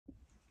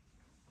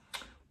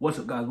What's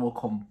up, guys?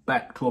 Welcome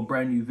back to a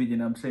brand new video. You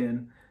know what I'm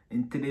saying?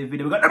 In today's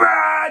video, we got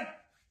LeBron!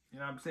 You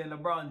know what I'm saying?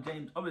 LeBron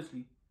James.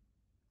 Obviously,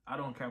 I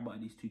don't care about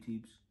these two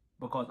teams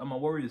because I'm a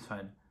Warriors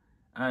fan.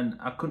 And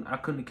I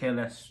couldn't care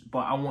less. But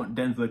I want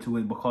Denver to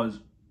win because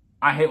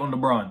I hate on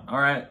LeBron,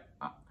 alright?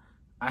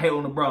 I hate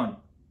on LeBron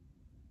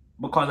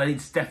because I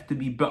need Steph to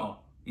be better.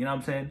 You know what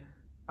I'm saying?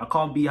 I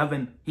can't be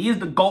having... He is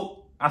the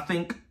GOAT, I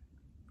think.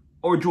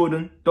 Or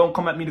Jordan. Don't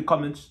come at me in the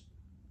comments.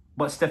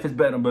 But Steph is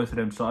better than both of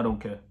them, so I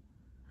don't care.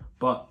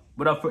 But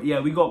yeah,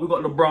 we got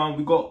LeBron,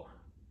 we got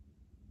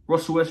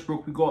Russell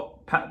Westbrook, we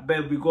got Pat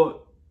Bev, we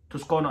got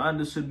Toscano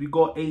Anderson, we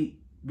got AD. You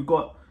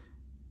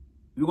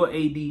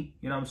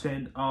know what I'm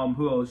saying?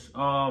 Who else?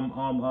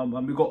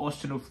 We got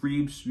Austin of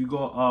Reeves, we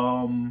got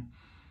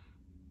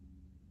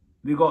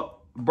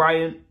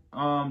Bryant,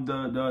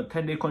 the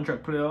 10-day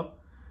contract player,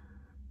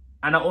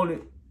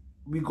 and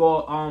we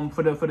got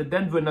for the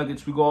Denver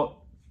Nuggets, we got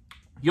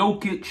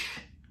Jokic,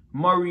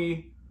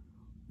 Murray,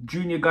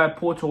 junior guy,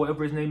 Porter,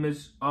 whatever his name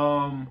is,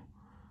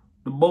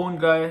 the Bone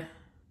guy,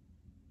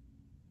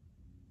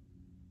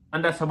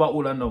 and that's about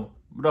all I know.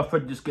 Without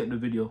further, just get in the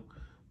video.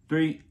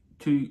 3,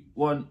 2,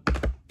 1.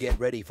 Get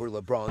ready for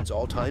LeBron's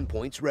all-time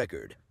points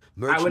record.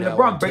 When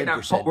LeBron breaks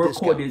that top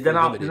record, then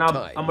I'm a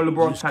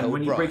LeBron fan.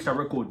 When he breaks that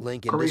record,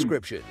 link in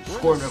description.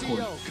 Scoring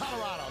record.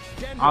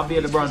 I'll be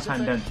a LeBron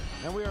fan then.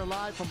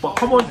 But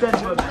come on,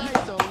 Denver.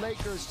 The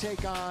Lakers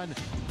take on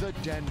the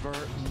Denver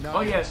Nuggets.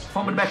 Oh yes,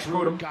 from the back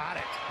scored him.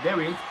 There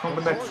he is, from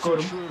the back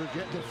scored him.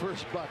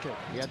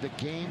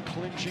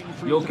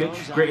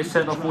 Jokic, greatest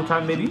center of all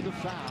time maybe.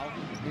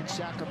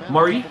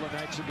 Murray.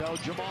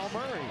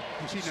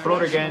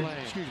 Floater again.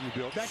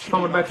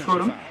 From the back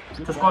scored him.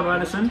 Toscano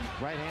Anderson.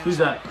 Who's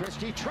that?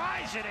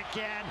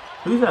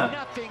 Who's that?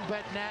 Nothing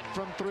but net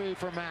from 3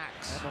 for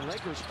Max. And the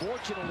Lakers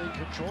fortunately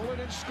control it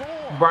and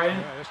score.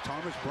 Brian.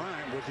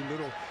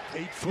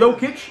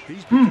 Jokic.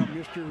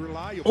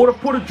 Or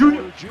Porter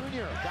Jr.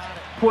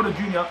 Porter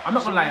Jr. I'm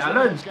not gonna lie, I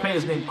learned his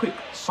player's name quick.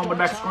 Someone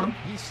back scored him.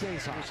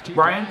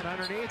 Brian.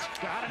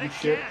 Good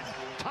shit.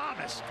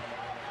 Thomas.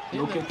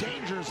 Jokic.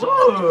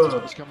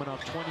 Coming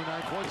up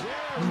 29 points.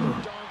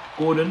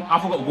 Gordon. I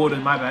forgot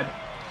Gordon, my bad.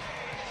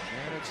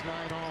 And it's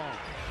 9-all.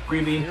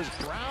 Greavy. Here's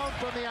Brown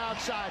from the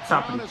outside.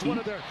 Top Brown of is the one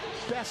of their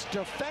best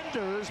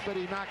defenders, but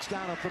he knocks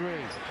down a 3.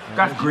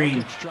 That's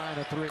Green. Trying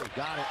a 3.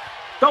 Got it.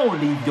 Don't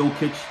leave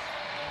Jokic.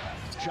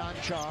 John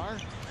Char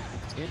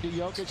into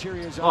Jokic. Here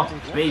he is. Oh,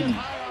 baby.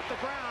 High off the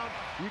ground.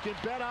 You can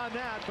bet on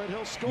that, but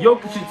he'll score.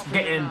 Jokic is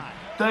getting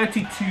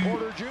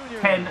 32,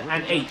 10,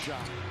 and 8.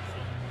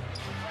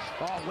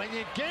 Oh,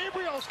 Wenyen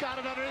Gabriel's got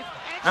it underneath.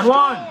 And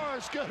one.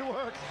 Good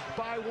work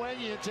by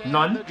Wenyen to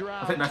none. end the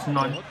drought. I think that's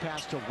none. Look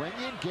pass to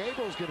Wenyen.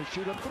 Gabriel's going to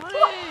shoot a 3.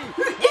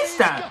 Who is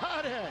that?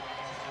 Got it.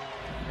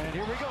 And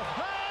here we go.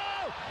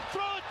 Oh,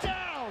 throw it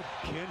down.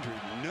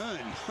 Kendrick,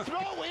 none.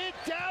 Throw it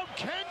down,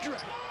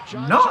 Kendrick.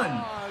 John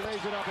None.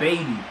 lays it up.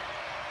 Baby.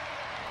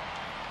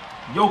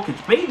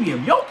 Jokic, baby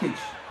him. Jokic.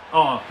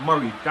 Oh,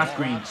 Murray, that's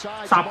Green.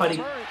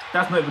 Sapari,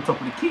 that's not even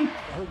top of the key.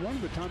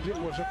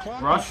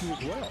 Rush,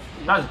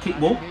 that's a kick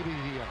ball.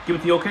 Give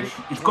it to Jokic.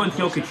 It's going to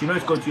Jokic. You know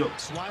it's going to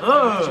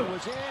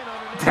Jokic.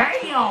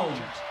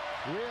 Damn!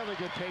 Really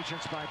good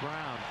patience by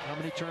Brown. How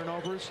many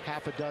turnovers?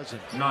 Half a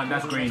dozen. None,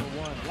 that's Green.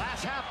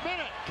 Last half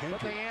minute,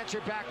 but they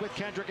answered back with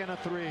Kendrick and a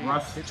 3.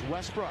 Russ. It's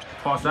Westbrook.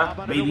 Pass that,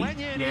 baby.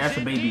 Yeah, that's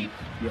a baby.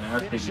 Yeah,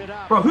 that's baby.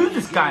 Bro, who's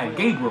this guy?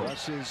 Gabriel.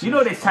 You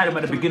know they signed him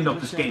at the beginning of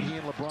this game.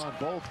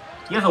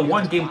 He has a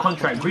 1-game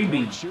contract. Green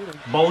Bean.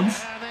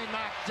 Bones.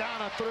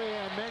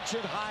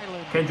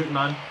 Kendrick,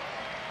 none.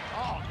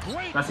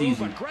 That's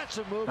easy.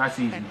 That's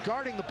easy. And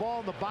guarding the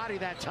ball in the body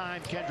that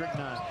time, Kendrick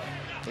none.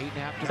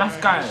 8.5. That's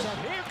guy.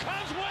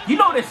 You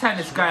know they signed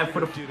this guy for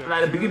the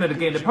beginning of the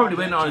game. They probably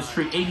went out on the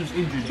street. AD's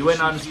injured. They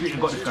went out on the street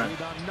and got this guy. Boy,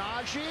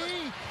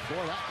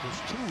 that was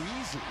too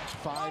easy.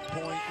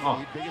 5-point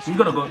Oh, lead. he's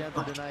gonna go.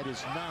 Tonight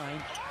is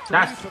 9.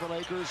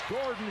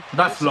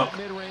 That's luck.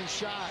 Mid-range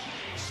shot.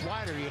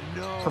 Slider, you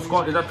know.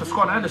 Is that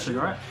Toscano Anderson,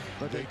 right?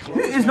 Who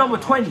is number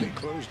 20?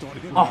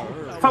 Oh,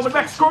 from the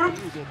back scoring.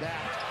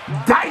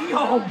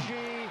 Damn!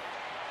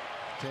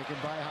 Taken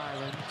by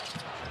Highland.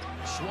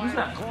 Who's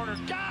that? Corner,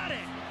 got it.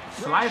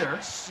 Slider.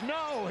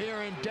 Snow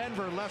here in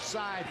Denver, left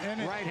side,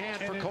 right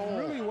hand for Cole.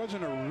 It really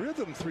wasn't a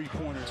rhythm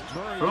 3-pointer.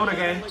 Throw it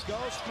again.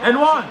 And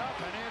 1.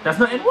 That's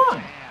not in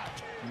 1.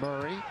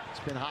 Murray, it's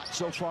been hot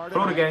so far.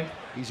 Throw it again.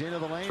 He's into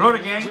the lane. Throw it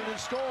again.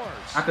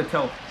 Scores. I could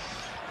tell.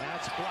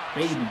 That's blocked.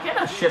 Baby, get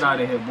that shit out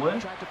of here, boy.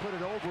 Tried to put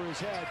it over his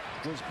head.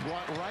 Was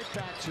brought right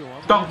back to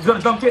him. Dunk. He's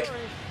gonna dunk it.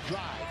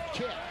 Drive,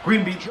 kick.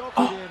 Green bean.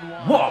 Oh,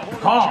 what a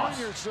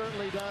pass.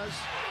 Certainly does.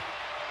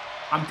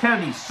 I'm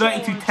telling you,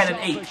 32, 10, and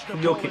 8 from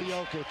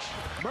Jokic.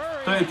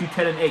 32,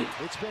 10, and 8.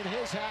 It's been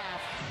his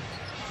half.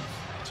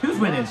 Who's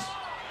winning?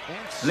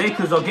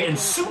 Lakers are getting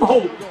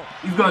smoked.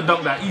 He's gonna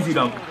dunk that. Easy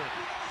dunk.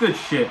 Good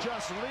shit.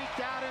 Just leaked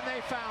out and they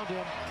found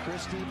him.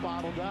 Christie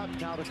bottled up.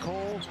 Now to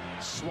Cole.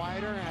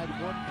 Slider had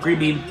one. Green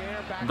bean.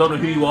 Don't know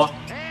who you are.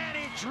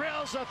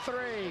 drills a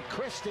three.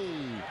 Christie.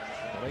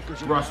 The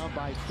Lakers are Russ. down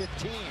by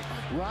 15.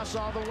 Russ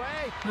all the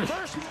way.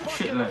 First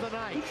bucket of the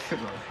night.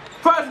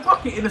 First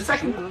bucket in the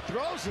second. Shooter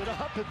throws it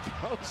up and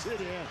throws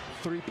it in.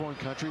 Three-point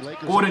country.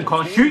 Lakers. Gordon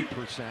can't shoot.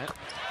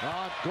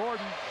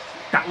 Gordon.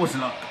 That was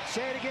luck.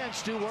 Say it again,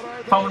 Stu. What are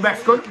they? Foul back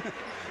scored.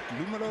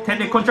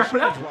 10-day contract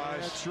player.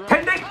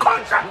 10-day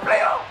contract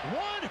player.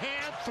 One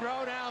hand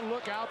throw down.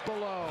 Look out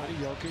below.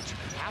 Jokic.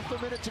 Half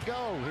a minute to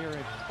go here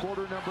in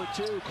quarter number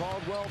 2.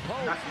 Caldwell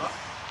Pope. That's luck.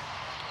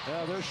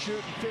 They're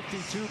shooting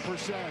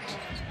 52%.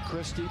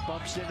 Christie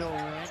bumps into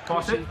a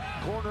Pass it.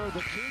 corner of the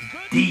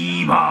key.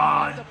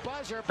 Demon.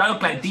 That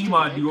looked like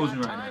Demon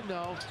DeRozan right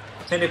now.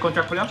 10-day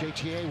contract player.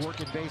 JTA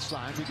working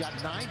baseline. We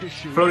got 9 to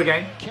shoot. Floater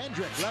gang.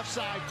 Kendrick left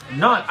side.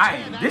 None.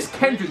 This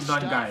Kendrick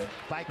Nunn guy.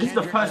 This is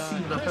the first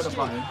season I've heard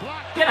about him.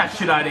 Get that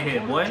shit out of here,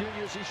 boy.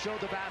 He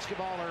showed the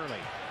basketball early.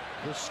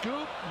 The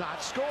scoop,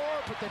 not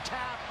score, but the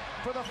tap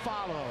for the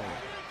follow.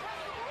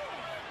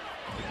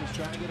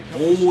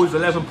 Oh, it's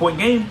an 11-point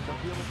game.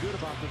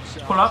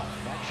 Pull up.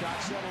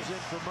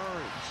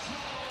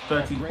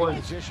 13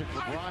 points.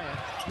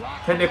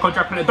 10-day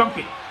contract player. Dunk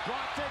it.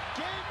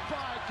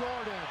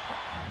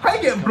 How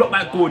you getting blocked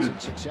by Gordon?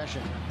 Good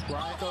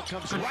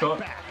shot.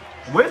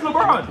 Where's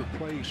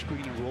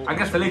LeBron? I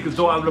guess the Lakers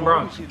don't have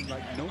LeBron.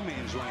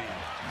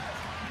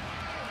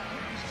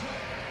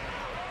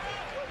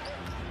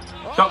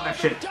 Dunk that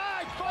shit.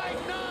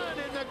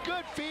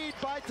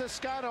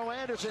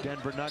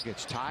 Denver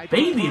Nuggets tied.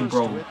 Baby,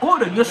 bro.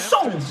 Gordon, you're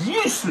so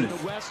useless.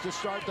 The West to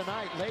start the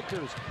night.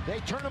 Lakers, they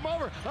turn him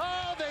over.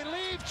 Oh, they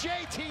leave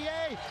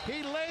JTA.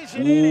 He lays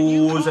it in.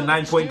 Ooh, it's a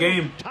 9-point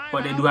game,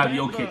 but they do have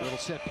Jokic.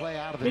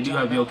 They do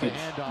have Jokic.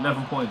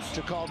 11 points.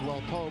 To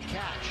Caldwell Pope,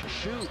 catch,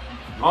 shoot.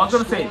 I was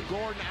gonna say,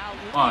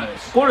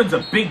 Gordon's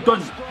a big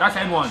done. That's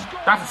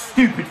N1. That's a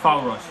stupid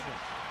foul rush.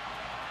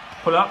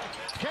 Pull up.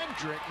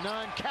 Kendrick,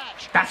 Nunn,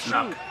 catch. That's shoot.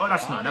 luck. Oh,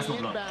 that's not. That's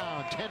not luck.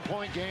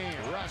 10-point game.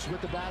 Russ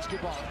with the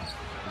basketball.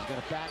 He's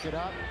going to back it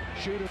up.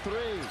 Shoot a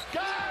three.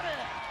 Got it.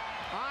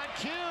 On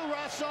cue,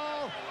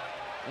 Russell.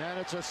 And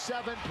it's a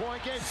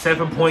 7-point game.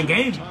 7-point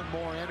game. Ton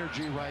more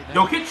energy right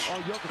now.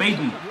 Jokic,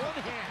 baby.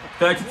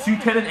 32,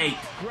 10, and 8.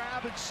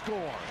 Grab and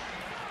score.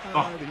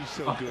 He's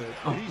so good.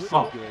 He's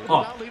so good.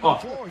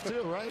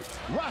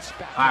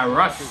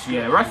 Russ,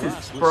 yeah, Russ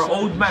is, for an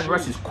old man,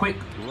 Russ is quick.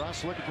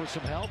 Russ looking for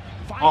some help.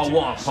 Oh,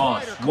 what a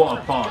pass. What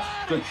a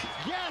pass. Good shit.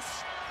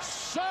 Yes,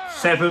 sir.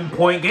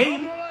 7-point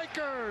game.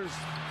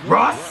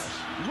 Russ.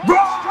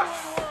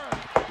 Russ.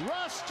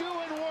 Russ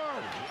doing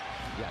work.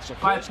 Yeah, so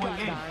 5-point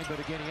game.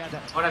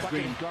 Oh, that's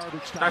green.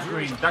 That's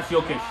green. That's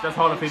Jokic. That's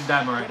Hall of Fame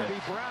diamond right there.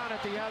 Brown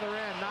at the other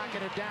end,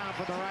 knocking it down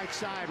from the right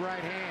side, right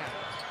hand.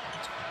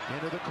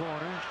 Into the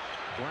corner.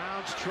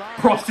 Brown's trying.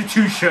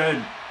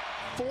 Prostitution.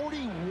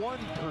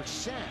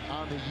 41%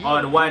 on the year.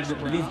 Oh, the wide, the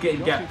lead's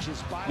getting gap.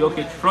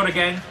 Jokic, Florida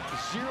gang.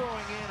 Zeroing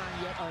in on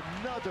yet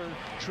another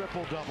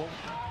triple-double.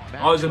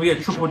 Oh, it's going to be a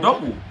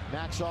triple-double.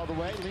 Max all the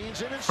way,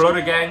 leans in and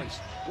Florida gang.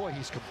 Boy,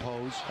 he's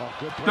composed. Oh,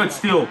 good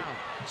steal.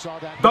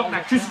 Dunk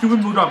that Christie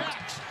Wimble dunk.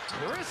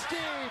 Christie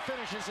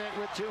finishes it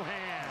with 2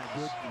 hands.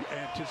 Good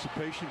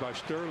anticipation by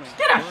Sterling.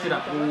 Get that shit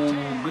up. Oh,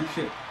 good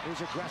shit.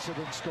 He's aggressive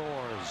and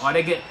scores. Oh,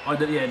 they get. Oh,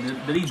 yeah,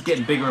 the lead's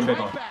getting bigger and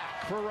bigger.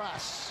 Back for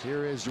Russ.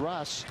 Here is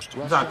Russ.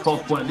 It's our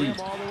 12-point lead.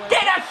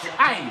 Get that shit.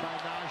 Hey,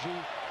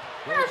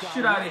 get that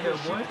shit out of here, boy.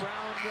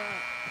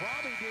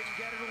 Probably didn't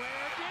get it away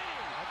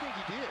again. I think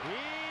he did.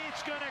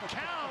 It's gonna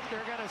count.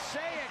 They're gonna say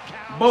it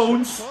counts.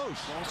 Bones.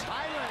 Bones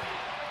Highland.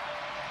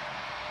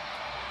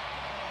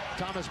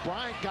 Thomas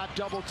Bryant got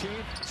double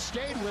teamed,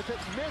 stayed with it,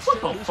 missed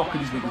it. What the fuck are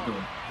these niggas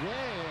doing?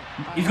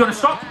 Yeah. He's gonna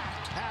stop.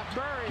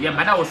 Yeah,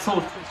 man, that was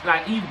so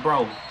like Eve,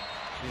 bro.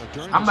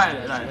 I'm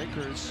mad. Like,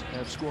 Lakers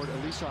have scored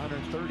at least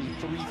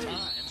 133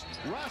 times.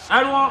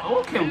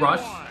 Okay,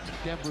 Russ.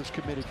 Denver's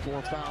committed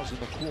 4 fouls in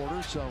the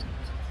quarter, so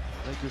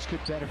Lakers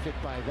could benefit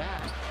by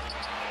that.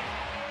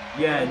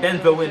 Yeah,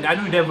 Denver win. I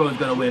knew Denver was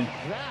gonna win.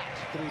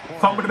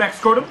 Fumble the back,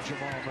 scored him.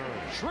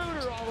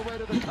 Schroeder all the way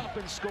to the cup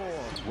and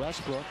score.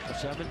 Westbrook,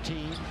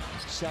 17,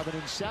 7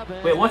 and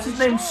 7. Wait, what's his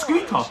name?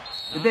 Scooter.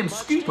 His name's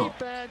Scooter.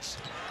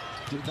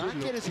 Did not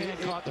get his hand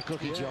caught in the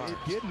cookie jar. It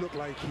did look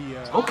like he.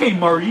 Okay,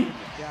 Murray.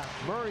 Yeah,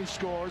 Murray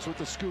scores with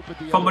the scoop at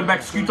the Fumble the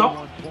back, Scooter.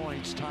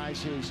 Points,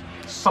 ties his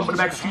Fumble the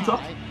back, Scooter.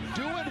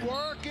 Doing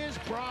work is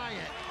Bryant.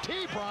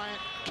 T. Bryant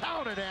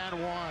counted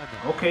and one.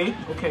 Okay.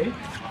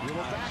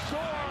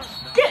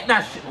 Get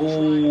that shit.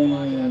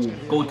 Oh,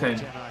 go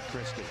 10.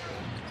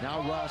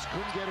 Now Russ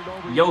couldn't get it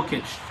over.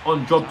 Jokic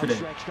on job today.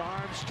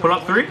 Pull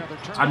up 3.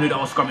 I knew that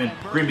was coming.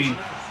 Green bean.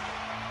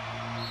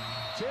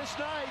 This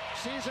night,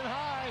 season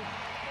high.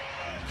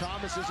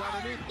 Thomas is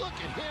underneath. Look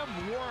at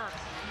him work.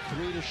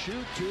 3 to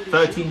shoot, 2 to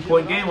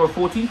 13-point game or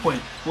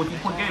 14-point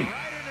game.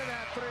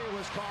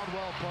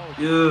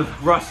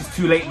 Russ, it's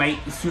too late, mate.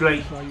 It's too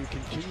late. That's why you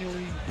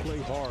continually play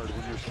hard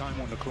when there's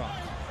time on the clock.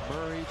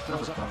 Murray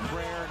throws up a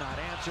prayer, not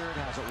answered.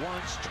 Has it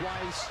once,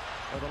 twice.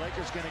 Are the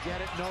Lakers going to get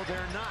it? No,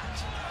 they're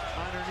not.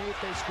 Underneath,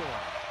 they score.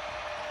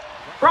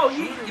 Bro,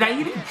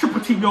 you need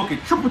triple team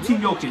Jokic. Triple team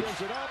Jokic.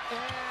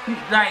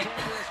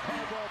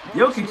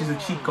 Jokic is a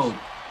cheat code.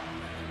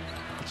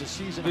 It's a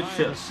season Good high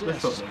shot. in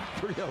Good shot, assists man.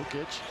 for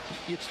Jokic.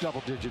 It's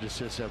double-digit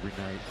assists every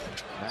night.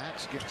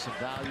 Max getting some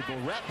valuable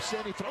reps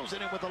in. He throws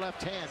it in with the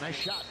left hand. Nice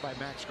shot by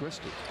Max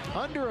Christie.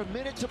 Under a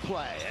minute to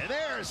play. And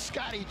there's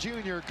Scotty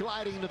Jr.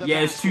 gliding to the Yeah,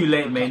 it's too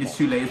late, man. It's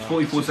too late. It's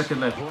 44 seconds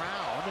left. Brown.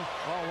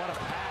 Oh, what a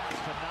pass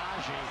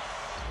to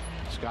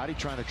Najee. Scotty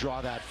trying to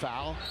draw that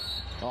foul.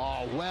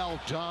 Oh, well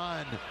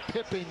done.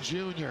 Pippen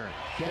Jr.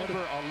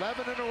 Denver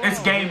 11 in a row. It's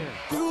game.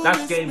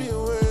 That's game.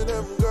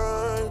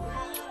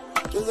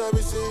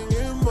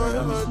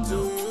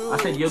 I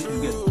said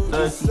Jokic get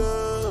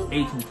 30,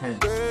 8 and 10.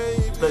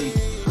 30.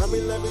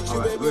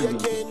 Alright, where is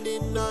Jokic?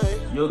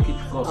 Jokic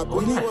got, oh,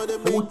 he had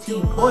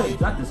 14 points.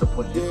 That's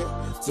disappointing.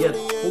 He had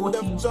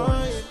 14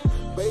 points,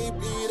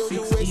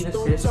 16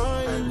 assists,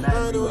 and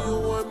 9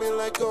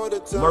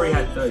 rebounds. Murray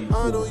had 34.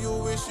 I don't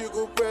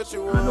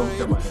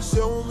care about him.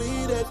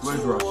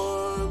 Where's Russ?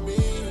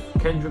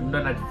 Kendrick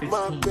Nunn had 15.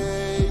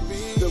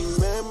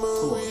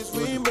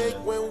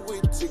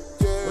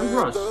 Where's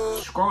Russ?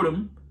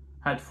 Scrotum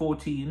had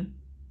 14.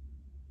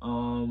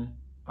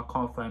 I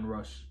can't find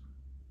Russ.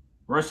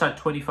 Russ had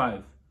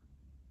 25.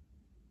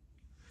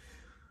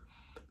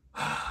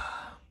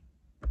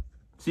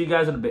 See you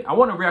guys in a bit. I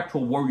want to react to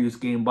a Warriors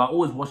game, but I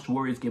always watch the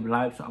Warriors game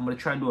live, so I'm going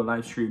to try and do a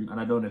live stream, and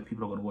I don't know if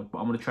people are going to watch, but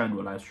I'm going to try and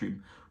do a live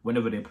stream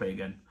whenever they play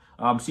again.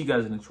 See you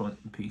guys in the next one.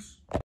 Peace.